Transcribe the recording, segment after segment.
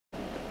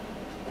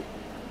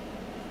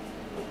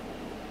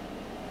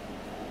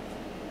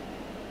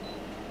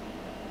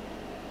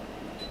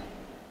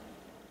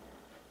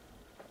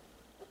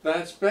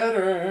That's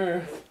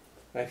better.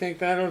 I think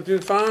that'll do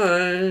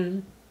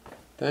fine.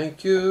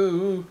 Thank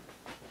you.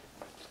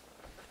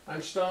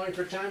 I'm stalling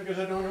for time because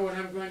I don't know what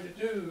I'm going to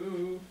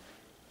do.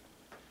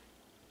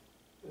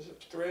 There's a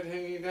thread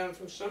hanging down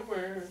from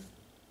somewhere.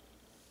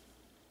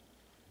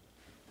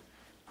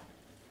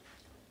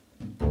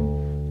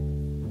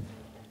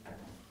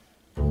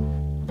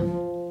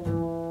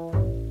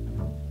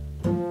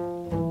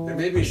 There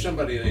may be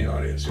somebody in the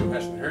audience who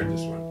hasn't heard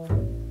this one.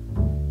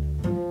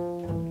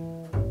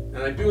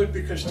 And I do it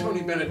because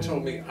Tony Bennett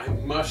told me I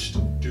must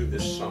do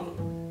this song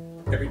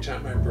every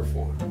time I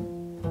perform.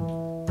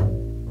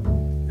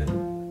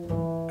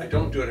 And I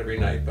don't do it every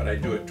night, but I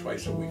do it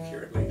twice a week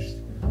here at least.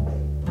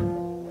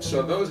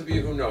 So those of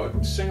you who know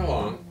it, sing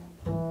along.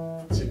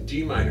 It's in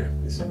D minor.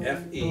 It's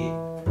F, E,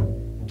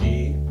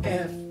 D,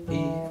 F,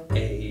 E,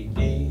 A,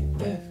 D,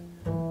 F.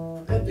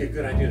 That'd be a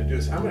good idea to do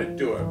this. I'm going to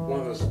do it,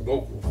 one of those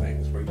vocal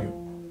things where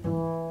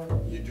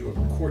you do a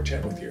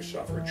quartet with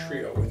yourself or a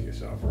trio with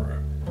yourself or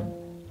a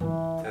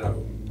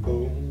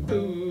boom,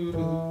 boom,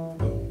 boom,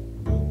 boom,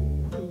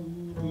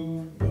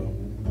 boom,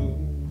 boom,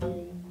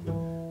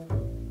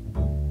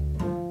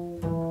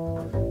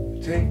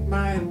 boom. Take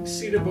my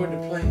seat aboard the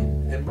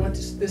plane, and what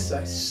is this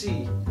I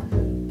see?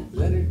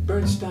 Leonard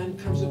Bernstein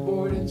comes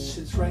aboard and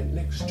sits right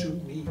next to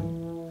me.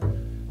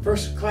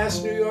 First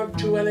class New York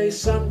to LA,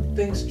 some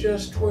things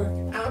just work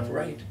out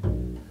right.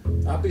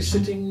 I'll be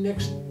sitting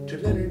next to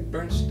Leonard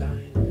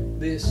Bernstein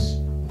this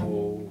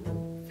whole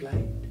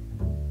flight.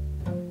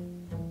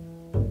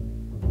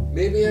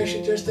 Maybe I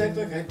should just act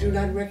like I do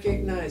not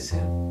recognize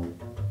him.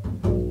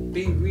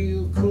 Be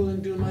real cool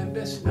and do my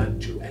best not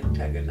to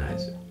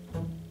antagonize him.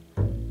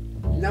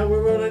 Now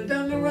we're rolling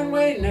down the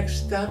runway,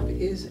 next stop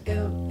is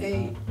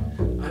L.A.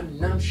 I'm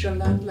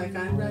nonchalant like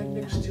I ride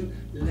next to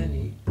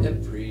Lenny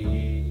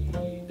every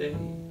day.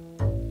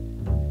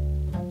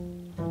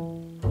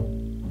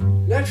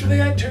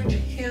 Naturally I turn to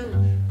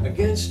him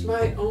against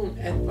my own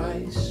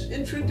advice.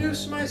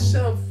 Introduce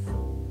myself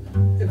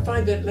and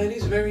find that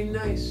Lenny's very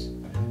nice.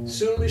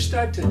 Soon we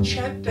start to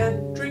chat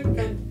and drink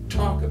and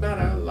talk about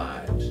our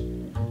lives.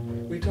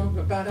 We talk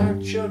about our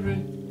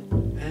children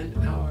and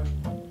our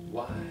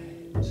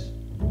wives.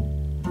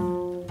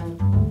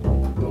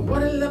 But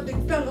what a lovely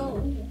fellow,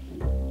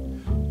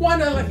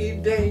 what a lucky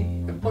day.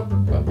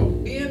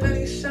 Me and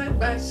Lenny side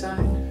by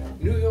side,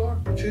 New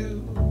York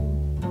to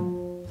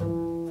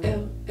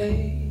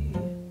L.A.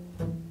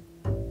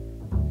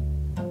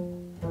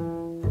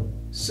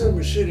 Soon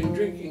we're sitting,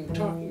 drinking,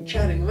 talking,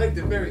 chatting like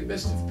the very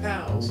best of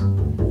pals.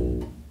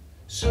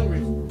 Soon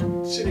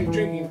we're sitting,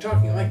 drinking,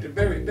 talking like the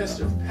very best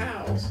of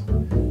pals.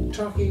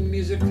 Talking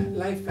music,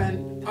 life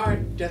and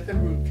art, death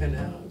and root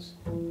canals.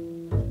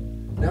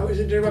 Now he's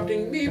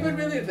interrupting me, but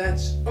really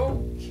that's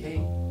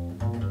okay.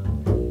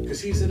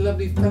 'Cause he's a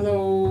lovely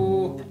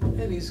fellow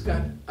and he's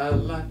got a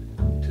lot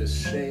to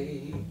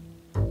say.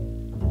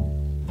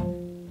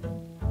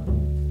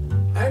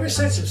 I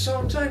recite some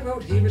songs I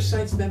wrote, he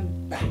recites them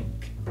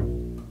back.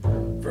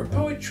 For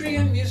poetry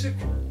and music,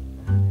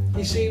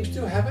 he seems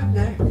to have a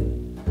knack.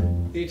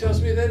 He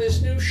tells me that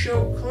his new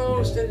show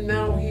closed and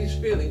now he's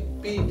feeling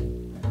beat.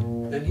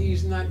 And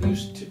he's not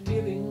used to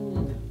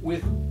dealing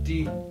with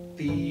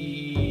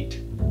defeat.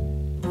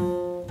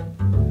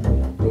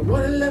 But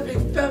what a lovely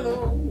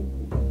fellow,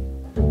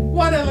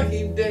 what a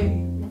lucky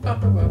day.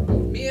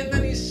 Me and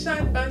Lenny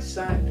side by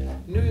side,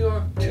 New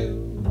York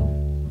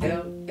to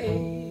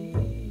L.A.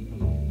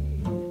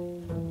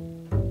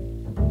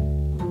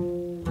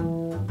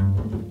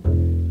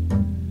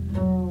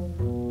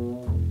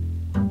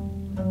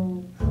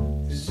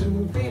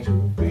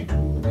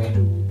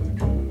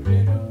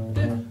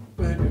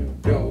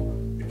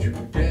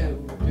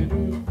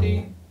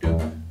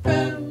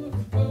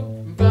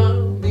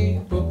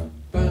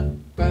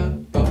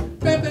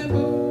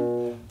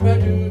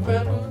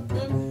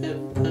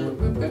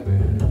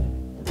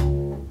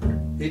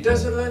 He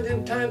does the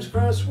London Times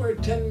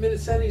crossword, 10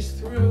 minutes and he's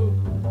through.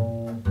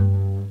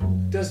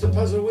 Does the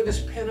puzzle with his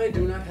pen, I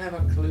do not have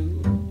a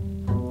clue.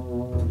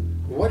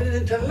 What an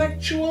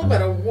intellectual,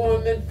 but a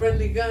warm and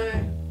friendly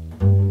guy.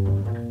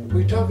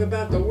 We talk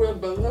about the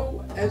world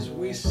below as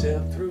we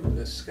sail through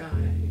the sky.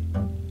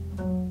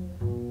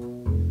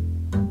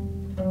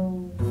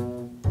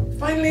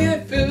 Finally I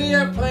feel the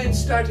airplane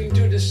starting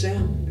to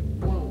descend.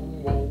 Whoa,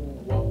 whoa,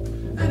 whoa.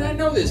 And I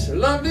know this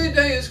lovely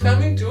day is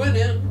coming to an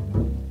end.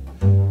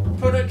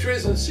 Put our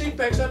trays and seat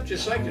backs up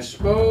just like you're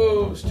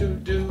supposed to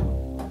do.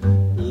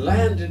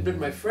 Landed, but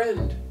my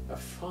friend, a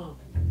fond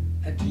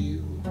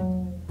adieu.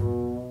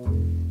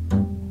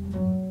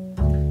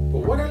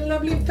 But what a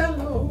lovely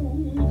fellow,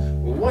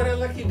 what a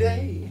lucky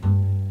day.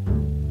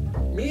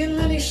 Me and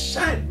Lenny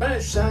side by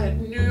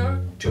side, New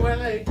York to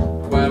L.A.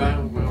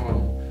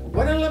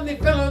 What a lovely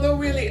fellow, though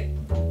really,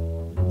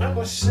 I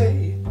must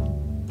say,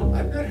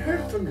 I've not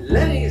heard from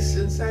Lenny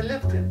since I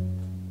left him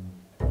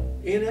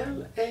in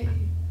L.A.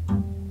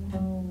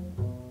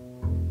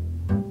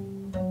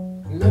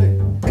 Not a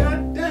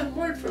goddamn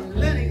word from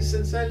Lenny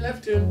since I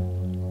left him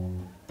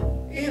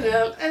in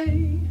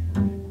L.A.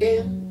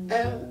 in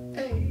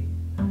L.A.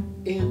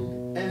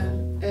 in L.A.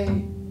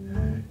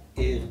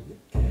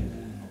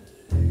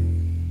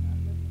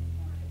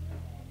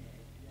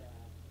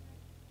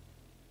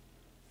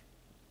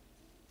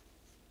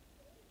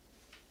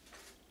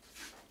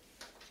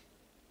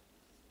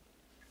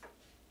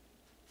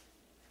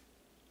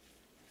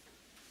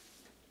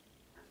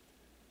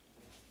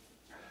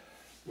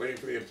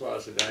 waiting for the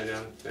applause to die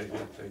down. Thank you,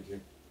 thank you.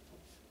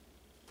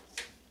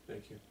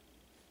 Thank you.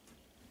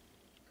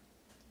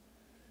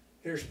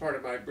 Here's part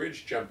of my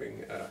bridge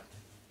jumping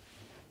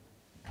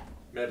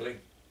medley.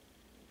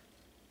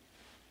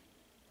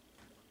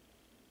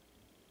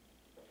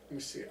 Let me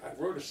see,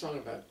 I wrote a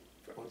song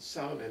on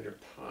salamander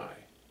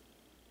pie.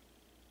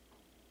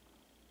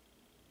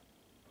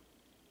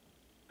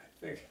 I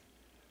think,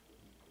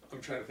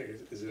 I'm trying to think,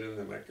 is it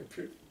in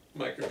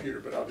my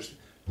computer, but I'll just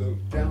look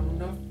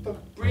down off a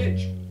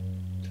bridge.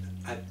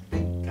 I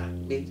think I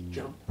may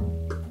jump.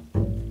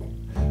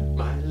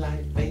 My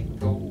life ain't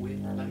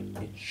going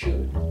like it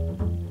should.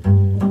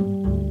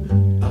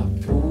 I'll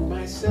throw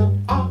myself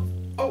off,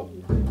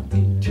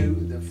 into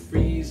the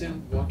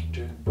freezing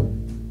water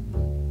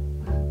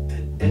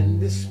and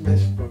end this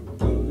mess for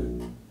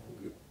good.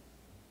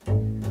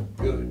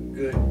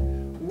 Good.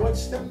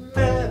 What's the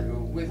matter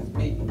with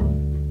me?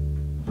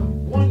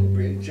 One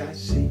bridge I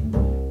see.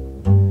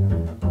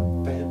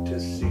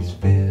 Fantasies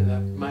fill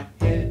up my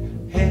head.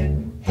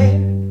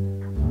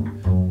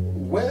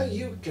 Well,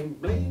 you can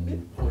blame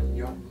it on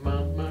your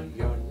mama,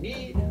 your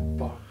need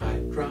for high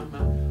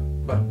drama.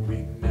 But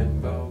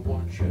remember,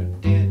 once you're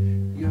dead,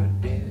 you're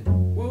dead.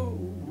 Woo,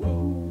 woo,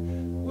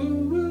 woo,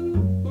 woo,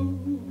 woo,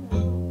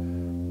 woo,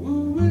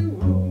 woo,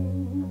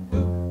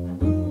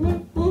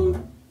 woo, woo,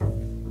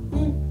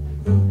 woo.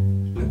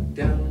 Look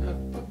down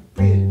up a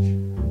bridge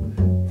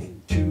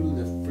into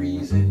the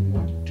freezing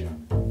water,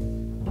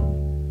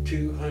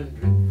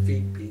 200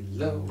 feet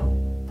below.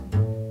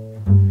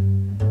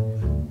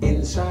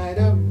 Inside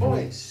a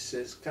voice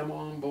says, come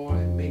on boy,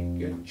 make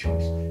your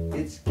choice.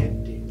 It's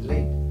getting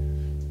late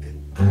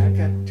and I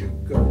got to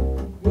go.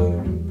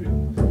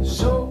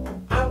 So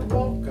I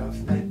walk off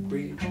that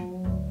bridge.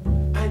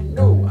 I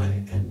know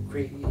I am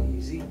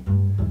crazy.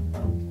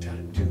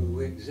 Time to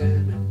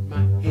examine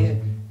my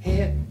head.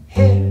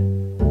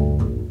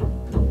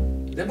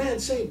 The man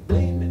say,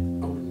 blame it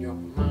on your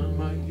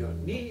mama, your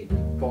need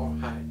for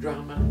high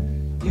drama.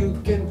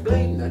 You can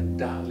blame the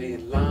Dalai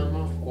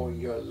Lama or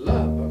your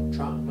love of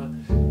trauma.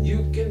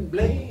 You can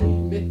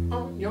blame it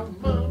on your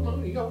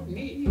mama, your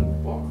need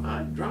for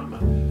high drama.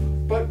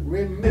 But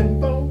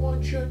remember,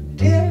 once you're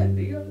dead,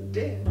 you're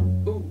dead.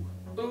 Ooh,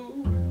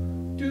 ooh,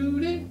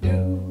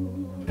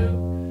 doo-dee-doo,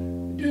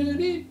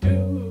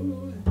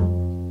 doo-dee-doo,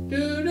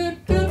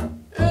 doo-dee-doo,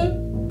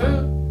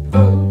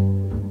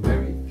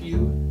 Very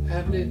few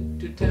have lived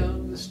to tell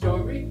the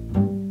story.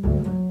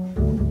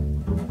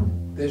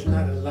 There's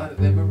not a lot of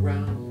them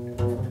around.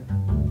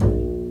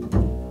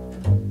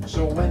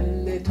 So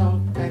when they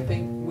talk, I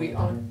think we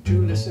ought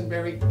to listen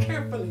very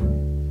carefully,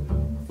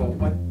 for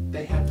what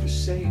they have to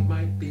say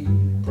might be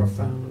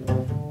profound.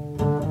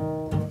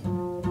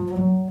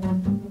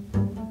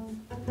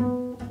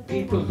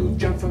 People who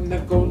jump from the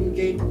Golden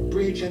Gate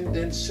Bridge and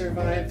then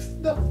survive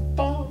the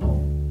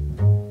fall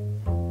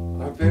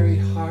are very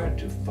hard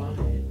to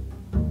find.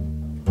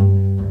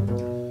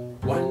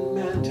 One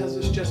man tells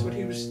us just what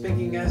he was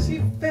thinking as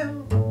he fell,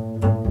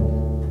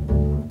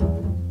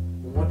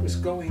 what was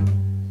going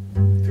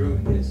through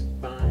his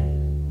mind.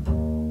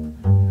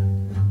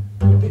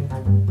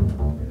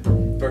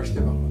 First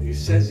of all, he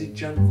says he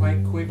jumped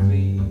quite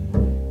quickly,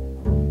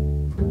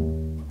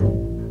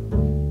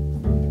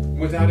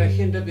 without a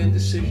hint of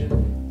indecision.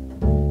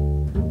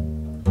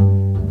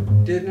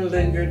 Didn't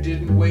linger,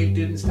 didn't wait,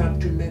 didn't stop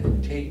to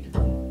meditate,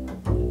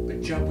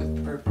 but jumped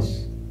with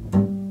purpose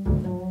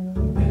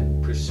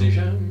and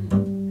precision.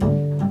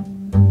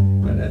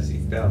 But as he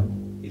fell,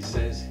 he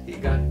says he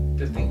got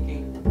to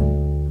thinking,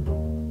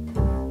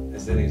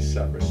 as any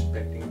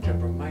self-respecting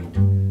jumper might.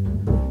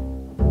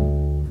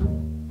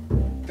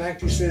 In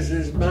fact, he says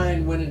his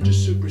mind went into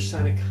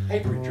supersonic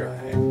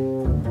hyperdrive,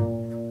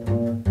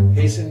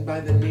 hastened by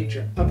the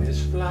nature of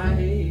his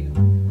flight.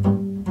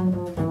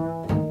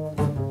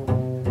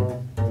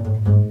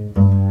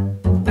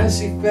 As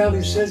he fell,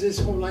 he says his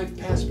whole life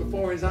passed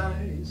before his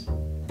eyes,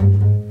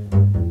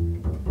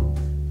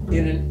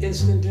 in an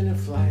instant, in a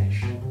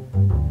flash.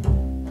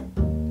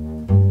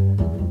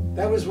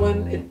 That was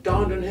when it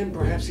dawned on him,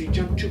 perhaps he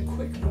jumped too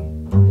quickly.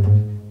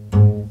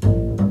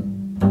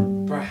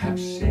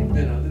 Perhaps he'd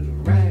been a little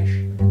rash.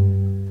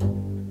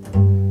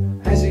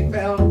 As he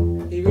fell,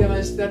 he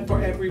realized that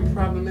for every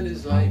problem in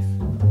his life,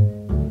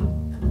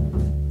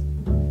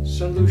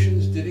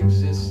 solutions did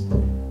exist.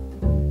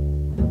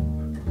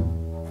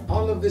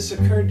 All of this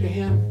occurred to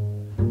him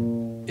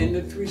in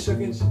the 3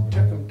 seconds it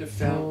took him to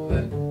fall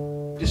and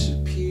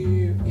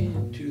disappear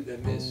into the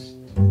mist.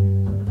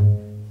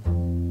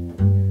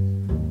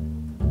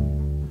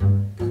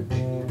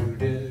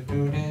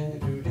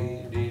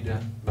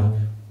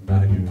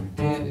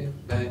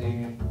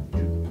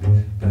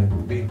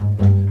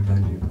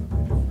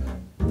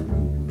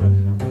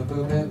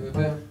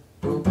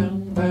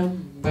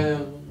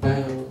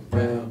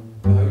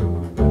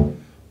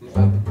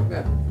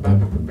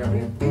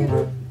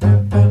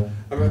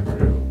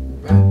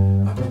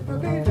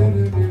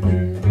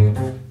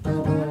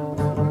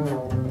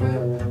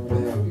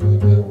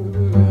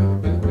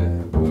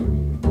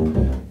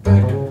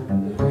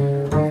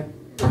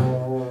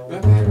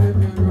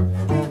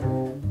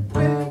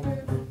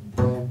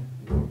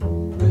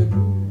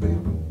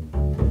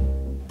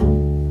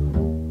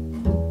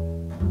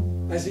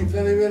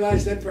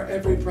 realized that for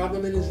every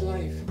problem in his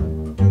life,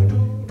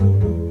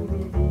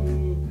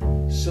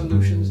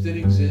 solutions did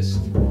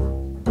exist.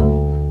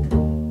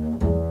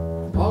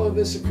 All of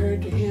this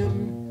occurred to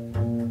him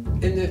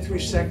in the 3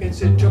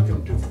 seconds it took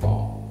him to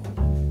fall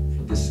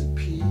and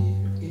disappear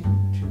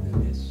into the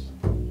mist.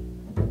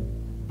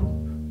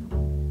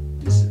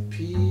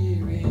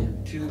 Disappear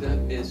into the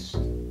mist.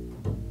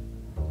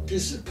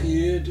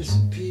 Disappear,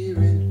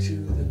 disappear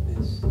into the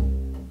mist.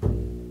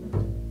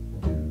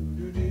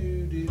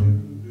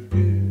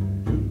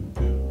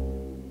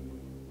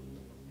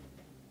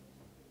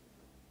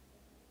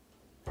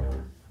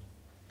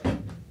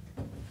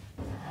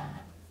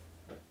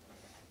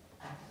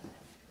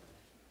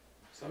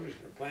 Somebody's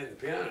been playing the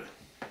piano.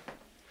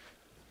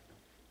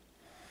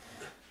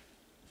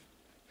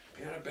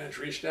 Piano bench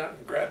reached out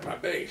and grabbed my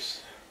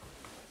bass.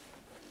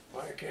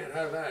 Why I can't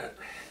have that?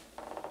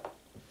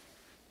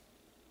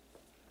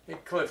 Hey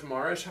Cliff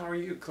Morris, how are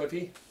you,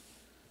 Cliffy?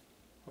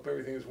 Hope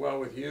everything is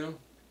well with you.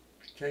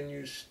 Can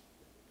you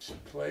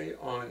play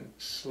on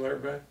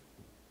Slurva?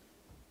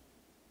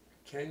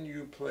 Can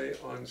you play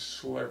on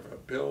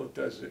Slurva? Bill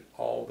does it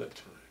all the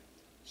time.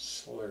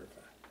 Slurva.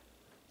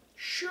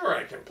 Sure,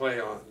 I can play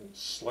on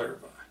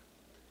Slurva.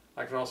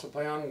 I can also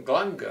play on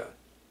Glunga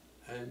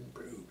and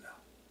Bruda.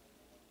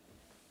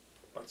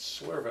 But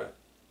Slurva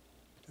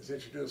is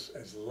introduced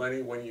as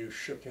Lenny when you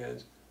shook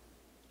hands.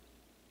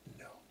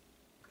 No.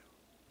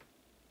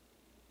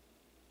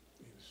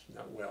 He was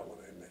not well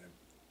when I met him.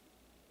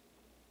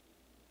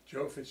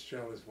 Joe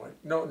Fitzgerald is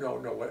white. No,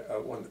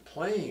 on the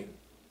plane.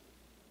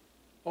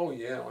 Oh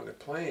yeah, on the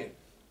plane.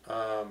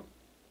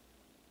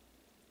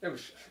 It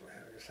was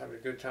having a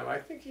good time. I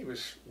think he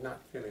was not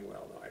feeling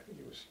well though. I think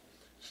he was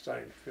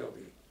starting to feel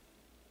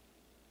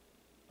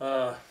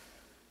the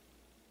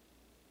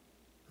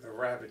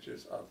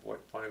ravages of what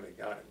finally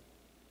got him.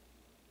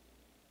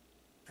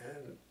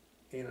 And,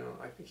 you know,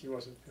 I think he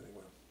wasn't feeling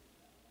well.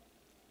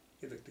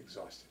 He looked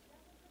exhausted.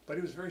 But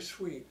he was very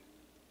sweet.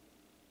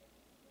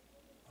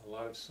 A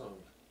lot of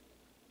songs.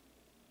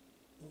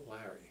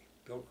 Larry.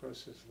 Bill Crow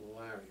says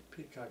Larry.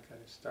 Peacock got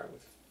to start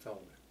with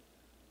Feldman.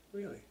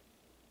 Really?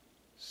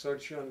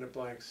 Sochi on the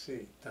Black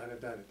Sea.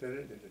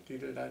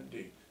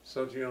 Da-da-da-da-da-da-da-da-da-da.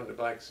 Sochi on the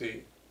Black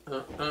Sea.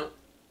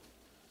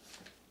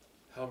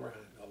 Helmer,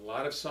 a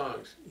lot of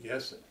songs,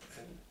 yes,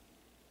 and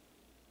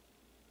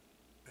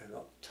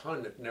a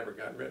ton that never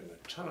got written, a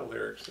ton of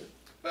lyrics.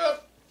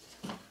 That,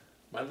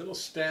 my little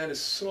stand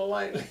is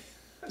slightly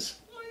out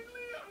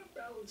of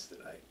balance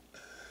tonight.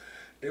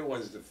 It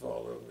wants to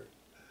fall over.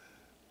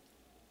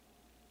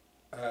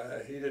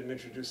 He didn't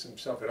introduce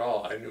himself at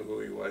all. I knew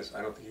who he was.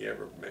 I don't think he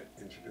ever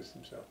introduced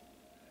himself.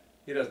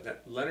 He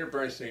doesn't. Leonard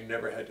Bernstein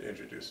never had to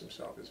introduce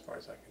himself, as far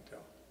as I can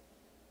tell.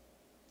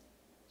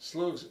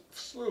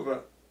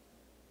 Sluva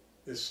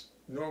is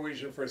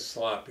Norwegian for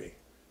sloppy.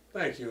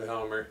 Thank you,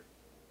 Helmer.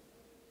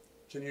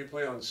 Can you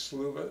play on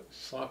Sluva?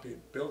 Sloppy.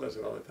 Bill does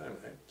it all the time.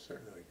 I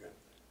certainly can.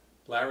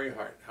 Larry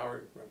Hart.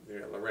 Howard,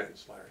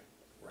 Lorenz, Larry.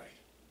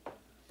 Right.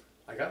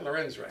 I got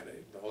Lorenz right.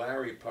 The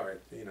Larry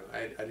part, you know,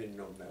 I didn't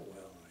know him that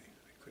well. I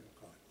couldn't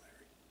call him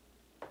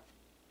Larry.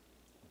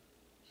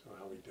 So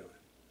how we doing?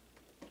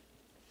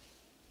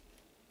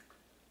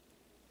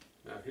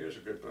 Now here's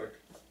a good book.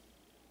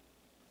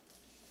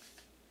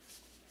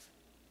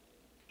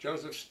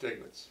 Joseph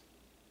Stiglitz,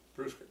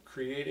 Bruce,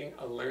 Creating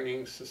a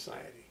Learning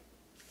Society.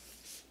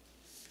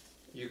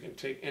 You can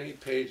take any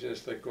page and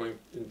it's like going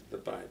into the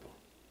Bible.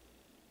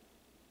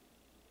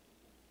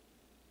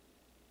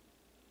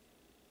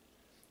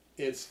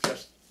 It's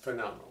just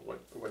phenomenal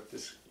what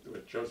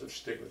Joseph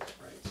Stiglitz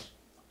writes.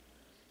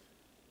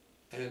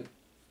 And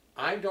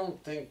I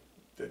don't think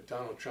that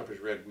Donald Trump has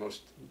read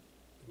most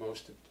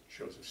of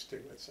Joseph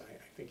Stiglitz. I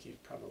think he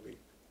probably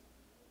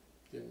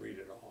didn't read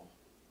it all.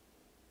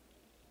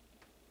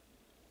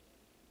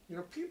 You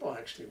know, people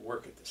actually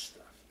work at this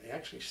stuff. They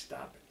actually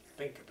stop and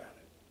think about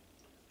it.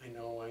 I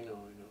know.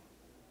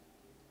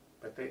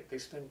 But they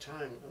spend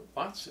time,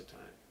 lots of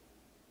time,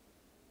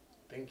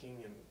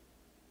 thinking and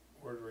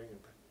ordering,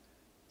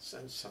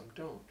 and some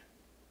don't.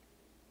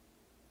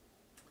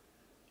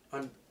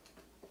 I'm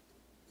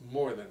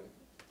more than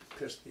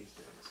pissed these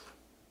days.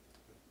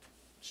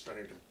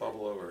 Starting to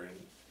bubble over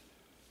in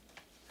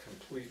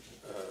complete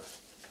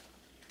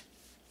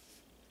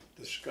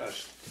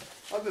disgust.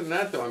 Other than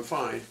that, though, I'm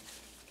fine.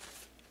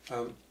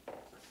 Let's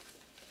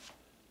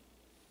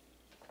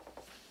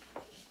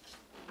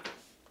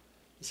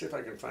see if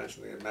I can find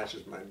something that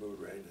matches my mood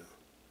right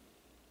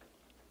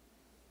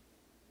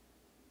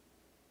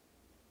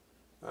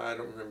now. I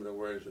don't remember the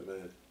words of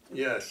that.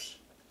 Yes.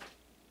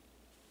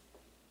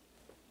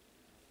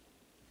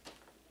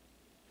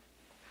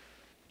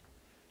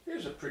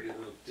 Here's a pretty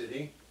little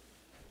ditty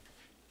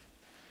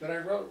that I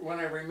wrote when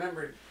I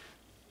remembered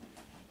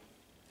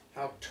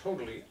how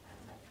totally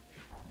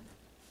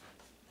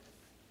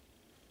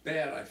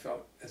bad I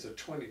felt as a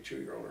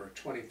 22-year-old or a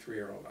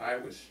 23-year-old.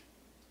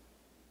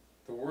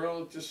 The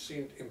world just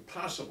seemed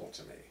impossible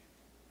to me.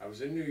 I was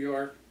in New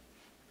York.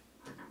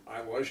 I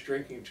was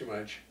drinking too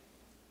much.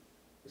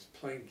 I was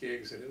playing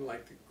gigs. I didn't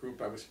like the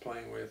group I was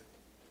playing with.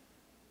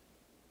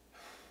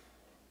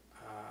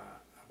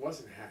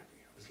 wasn't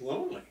happy. I was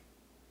lonely.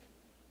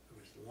 I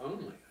was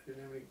lonely. I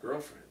didn't have any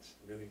girlfriends.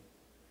 Really,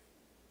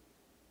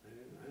 I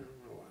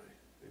don't know why.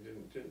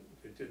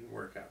 It didn't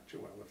work out too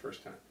well the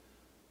first time.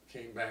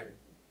 Came back.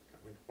 I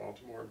went to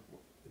Baltimore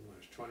when I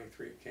was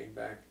 23. Came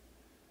back,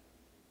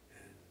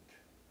 and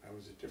I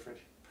was a different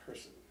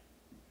person.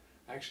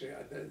 Actually,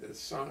 the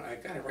song, I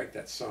got to write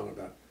that song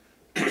about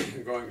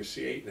going to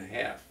see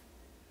 8½.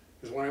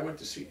 Because when I went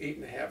to see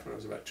 8½, when I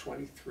was about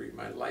 23,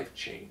 my life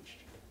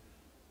changed.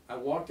 I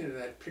walked into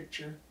that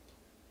picture,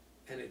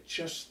 and it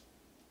just,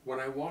 when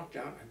I walked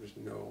out, I was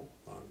no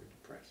longer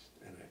depressed.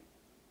 And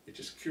it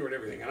just cured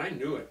everything. And I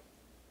knew it,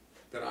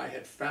 that I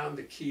had found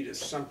the key to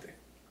something.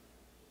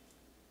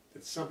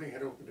 That something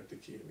had opened up the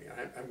key to me.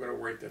 I'm going to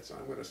write that song.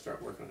 I'm going to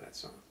start working on that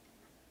song.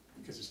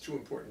 Because it's too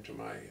important to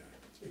my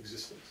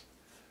existence.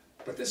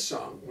 But this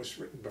song was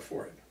written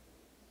before it.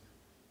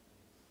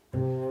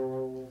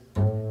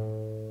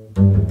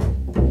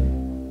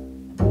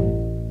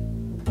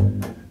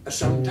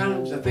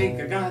 Sometimes I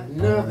think I got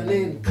nothing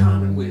in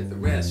common with the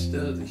rest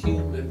of the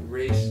human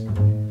race.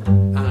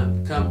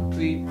 I'm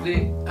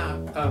completely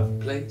out of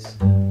place,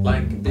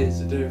 like a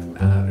visitor from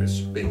outer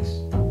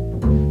space.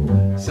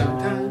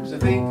 Sometimes I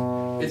think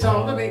it's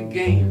all a big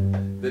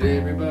game that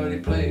everybody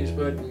plays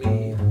but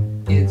me.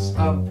 It's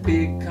a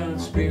big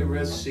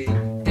conspiracy,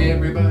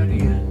 everybody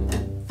in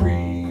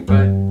free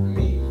but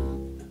me.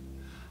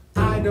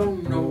 I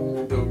don't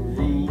know the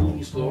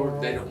rules,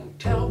 Lord, they don't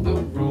tell the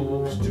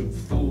rules to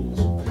fools.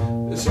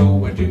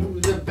 So I do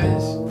the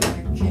best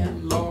I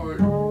can,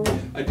 Lord,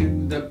 I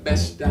do the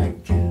best I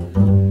can.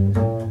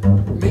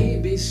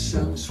 Maybe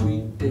some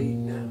sweet day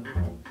now,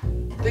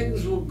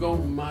 things will go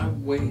my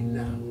way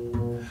now.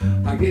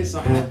 I guess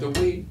I'll have to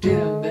wait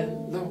till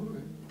then,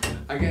 Lord,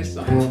 I guess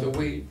I'll have to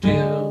wait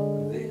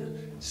till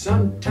then.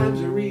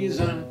 Sometimes the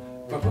reason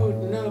for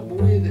putting up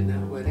with it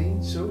now, it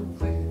ain't so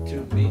clear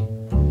to me,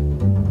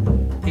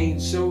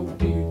 ain't so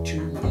dear to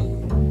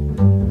me.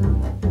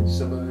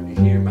 Somebody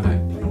hear my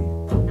plea.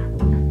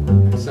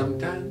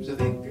 Sometimes I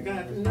think I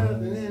got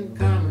nothing in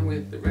common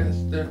with the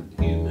rest of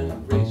the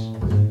human race.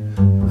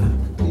 I'm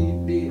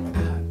completely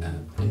out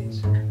of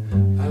place.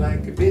 I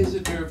like a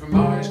visitor from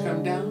Mars,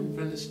 come down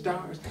from the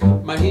stars.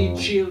 My heat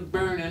shield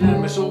burning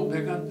and my soul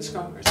pick up the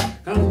scars.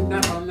 Come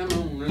down from the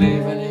moon,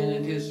 living in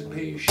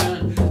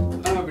anticipation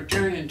of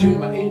returning to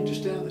my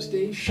interstellar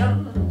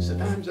station.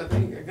 Sometimes I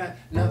think I got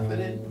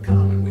nothing in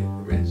common with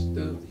the rest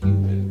of the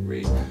human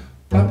race.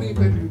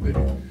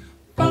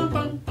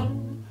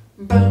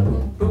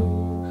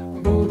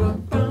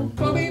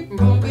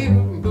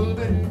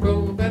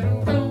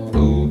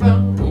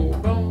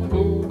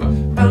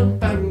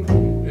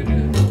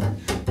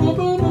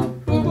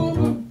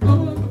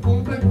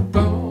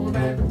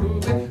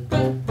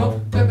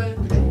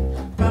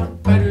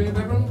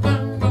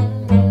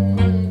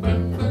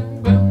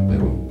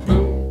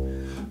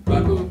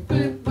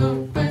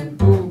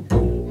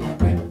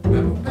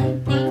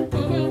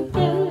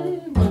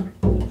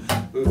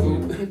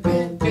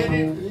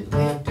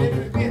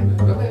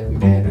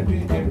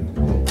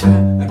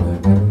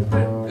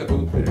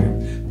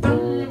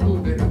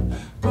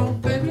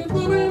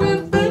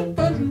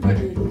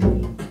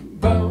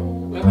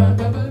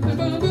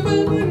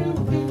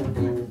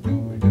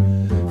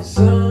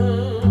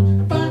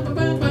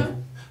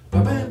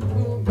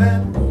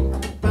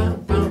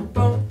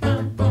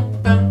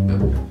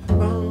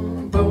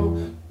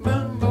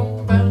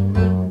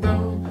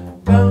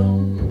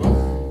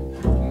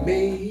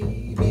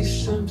 Maybe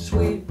some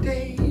sweet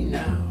day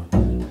now,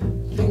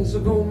 things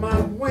will go my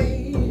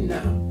way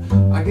now.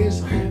 I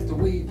guess I have to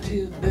wait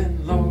till then,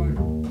 Lord,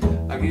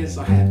 I guess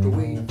I have to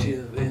wait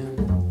till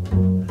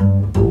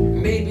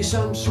then. Maybe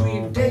some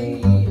sweet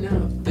day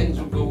now, things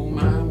will go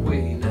my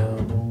way now.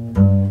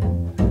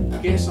 I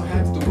guess I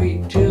have to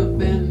wait till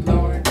then,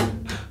 Lord,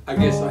 I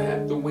guess I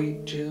have to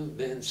wait till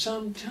then.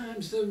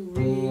 Sometimes the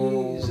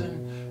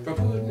reason for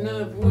putting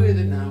up with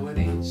it now, it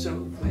ain't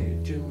so clear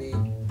to me.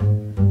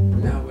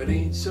 Now it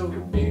ain't so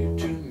dear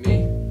to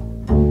me.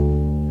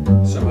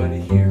 Somebody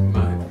hear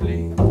my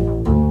plea.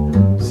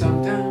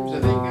 Sometimes I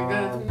think I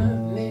got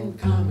nothing in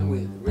common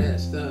with the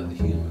rest of the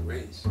human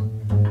race.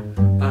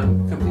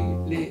 I'm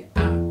completely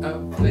out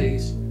of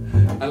place.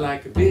 I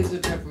like a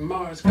visitor from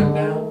Mars, come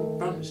down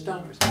from the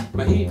stars.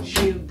 My heat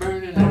shield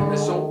burning and my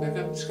soul pick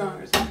up the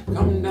scars.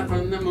 Coming down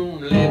from the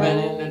moon, living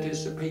in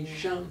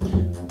anticipation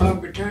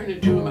of returning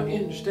to my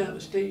interstellar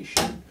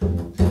station.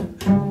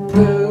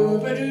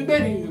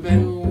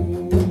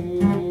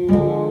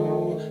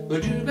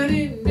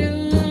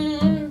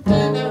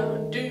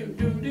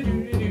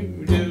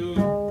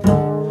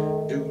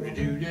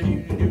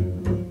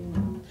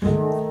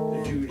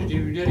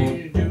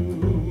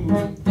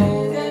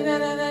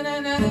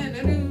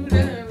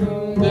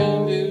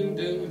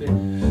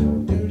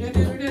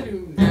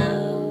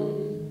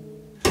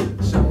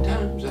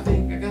 Sometimes I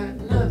think I got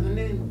nothing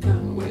in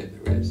common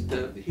with the rest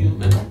of the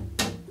human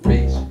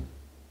race.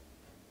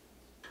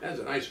 That's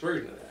a nice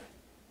version of that.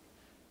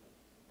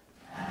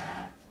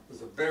 It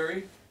was a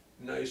very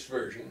nice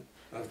version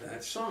of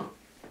that song.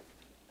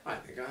 I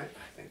think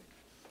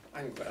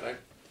I'm glad I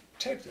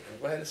taped it. I'm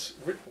glad it's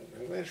written.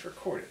 I'm glad it's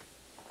recorded.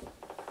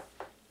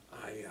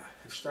 I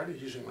have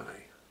started using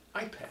my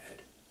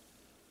iPad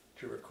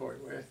to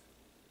record with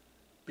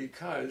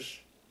because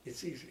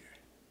it's easier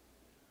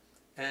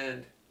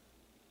and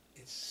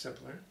it's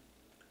simpler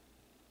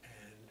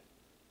and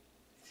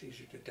it's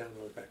easier to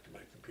download back to my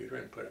computer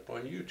and put up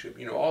on YouTube.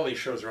 You know, all these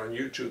shows are on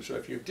YouTube, so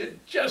if you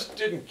just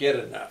didn't get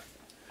enough.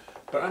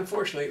 But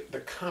unfortunately, the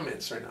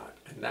comments are not,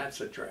 and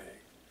that's a drag.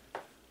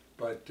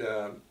 But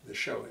the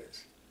show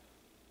is.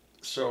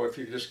 So if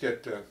you just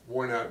get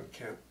worn out and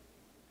can't,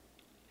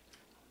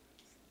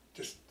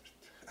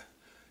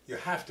 you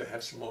have to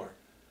have some more.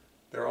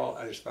 They're all,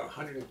 there's about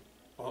 100,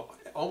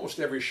 almost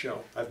every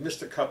show. I've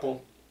missed a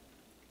couple,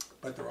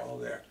 but they're all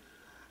there.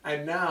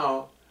 And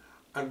now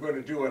I'm going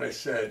to do what I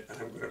said, and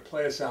I'm going to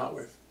play us out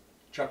with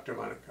Chuck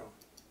DeMonico.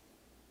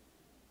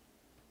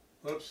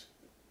 Whoops,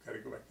 got to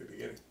go back to the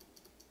beginning.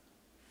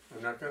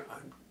 I'm not going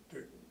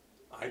to,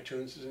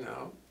 iTunes is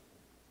now,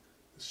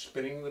 the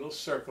spinning little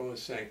circle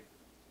is saying,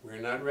 we're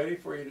not ready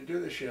for you to do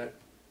this yet.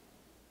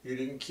 You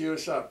didn't cue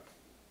us up.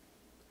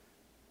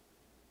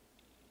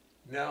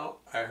 Now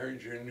I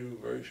heard your new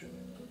version.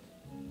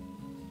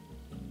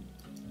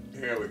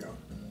 Here we go.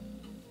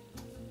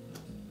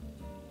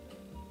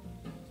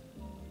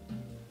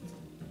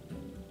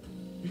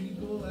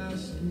 People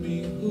ask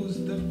me who's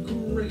the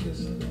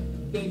greatest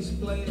bass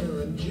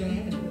player in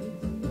jazz.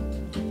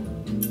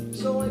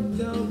 So I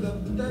tell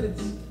them that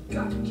it's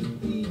got to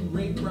be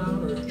Ray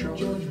Brown or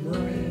George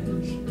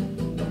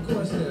Mraz. Of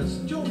course there's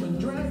Joe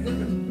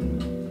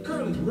Mondragon,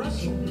 Curly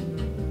Russell,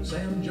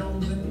 Sam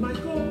Jones and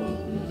Michael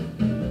Moore,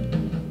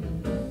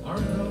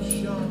 Arnell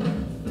Shaw,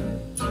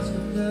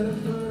 Oscar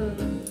Pettiford,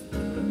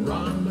 and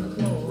Ron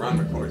McClure. Ron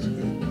McClure's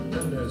good.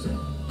 Then there's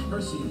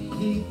Percy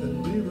Heath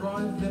and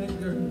Leroy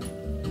Vinegar,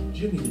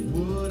 Jimmy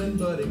Wood and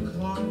Buddy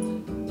Clark,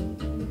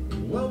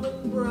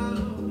 Wellman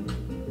Brown,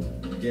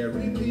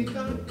 Gary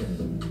Peacock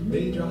and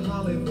Major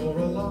Holly for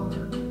a lark,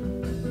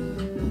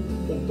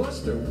 oh,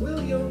 Buster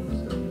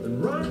Williams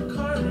and Ron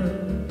Carter,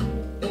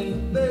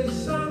 ain't they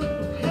some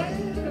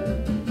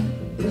hair?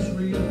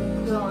 Israel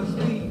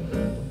Crosby,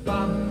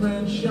 Bob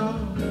Crenshaw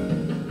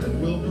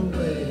and Wilbur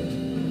Wade,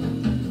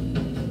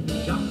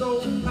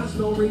 Jaco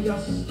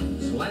Pastorius,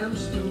 Slam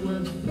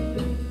Stewart,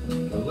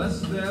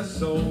 bless their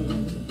souls,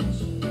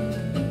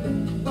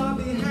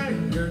 Bobby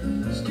Haggart,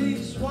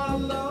 Steve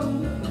Swallow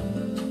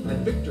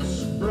and Victor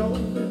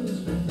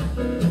Sprose,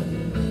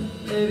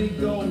 Eddie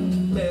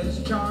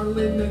Gomez,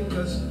 Charlie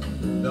Mingus,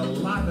 the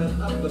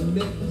liven up the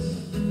mix,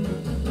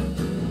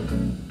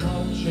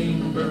 Paul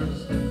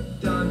Chambers,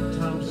 Don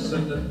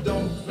Thompson, and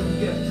don't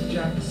forget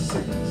Jack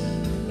Six,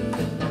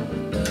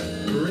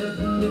 Red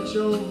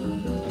Mitchell,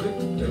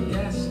 Victor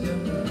Gaskin,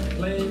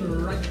 playing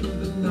right through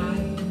the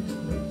night,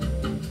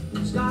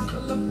 Scott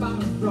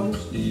LaFaro,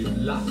 Steve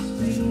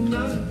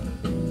Laspina,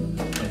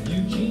 and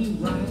Eugene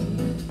Wright,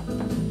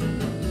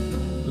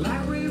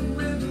 Larry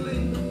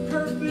Ridley,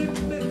 Herbie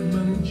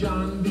Bickman,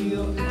 John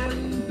Beal,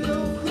 and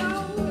Bill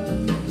Crow,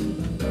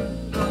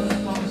 Hans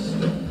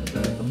Foster,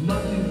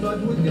 Monty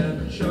Budwig, and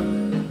Chuck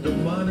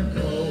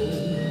DeMonico,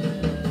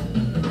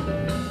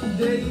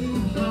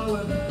 Dave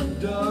Holland,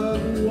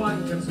 Doug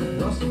Watkins,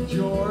 Russell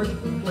George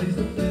plays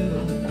the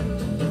fiddle.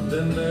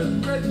 Then there's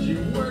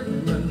Reggie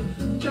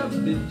Workman,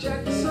 Chubby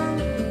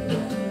Jackson,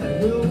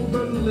 and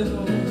Wilbur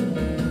Little,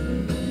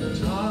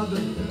 Todd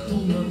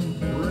Koolman,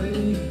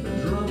 Ray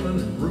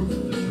Drummond,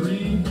 Rufus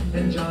Reed,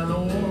 and John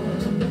Orr,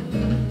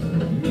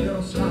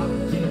 Miroslav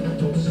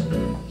Vitos,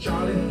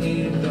 Charlie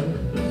Hayden,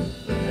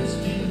 and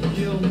Steve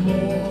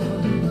Gilmore,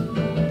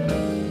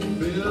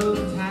 Bill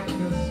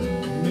Tackus,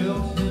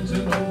 Milt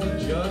Hinton, oh, the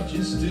judge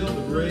is still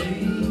the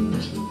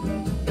rage,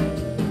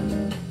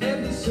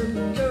 Andy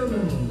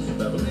Simpkins,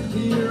 Beverly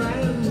Peter,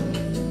 and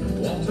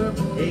Walter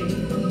Page,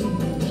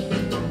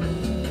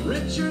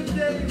 Richard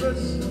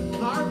Davis,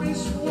 Harvey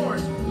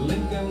Swartz,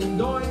 Lincoln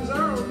Doings,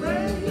 Earl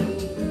Ray,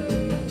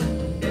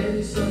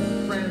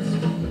 Edison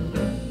Francis,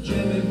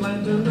 Jimmy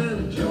Blanton,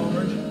 and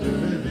George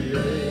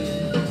Duvivier,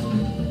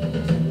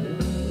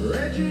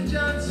 Reggie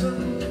Johnson,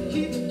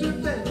 Keith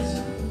Duvetz,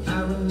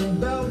 Aaron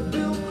Bell,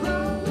 Bill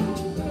Crow,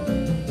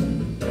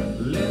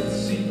 Lynn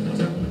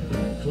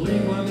Seaton,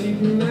 Cleveland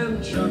Eaton,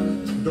 and Chuck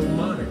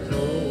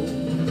DeMonico,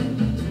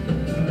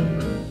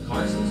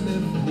 Carson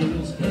Smith,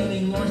 Niels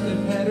Henning, Orsted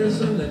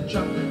Patterson, and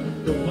Chuck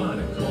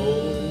DeMonico.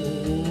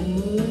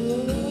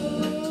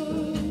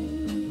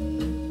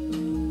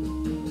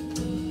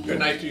 Good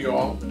night to you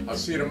all. I'll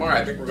see you tomorrow.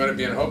 I think we're going to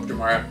be in Hope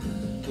tomorrow.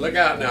 Look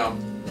out now.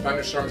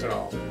 Thunderstorms and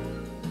all.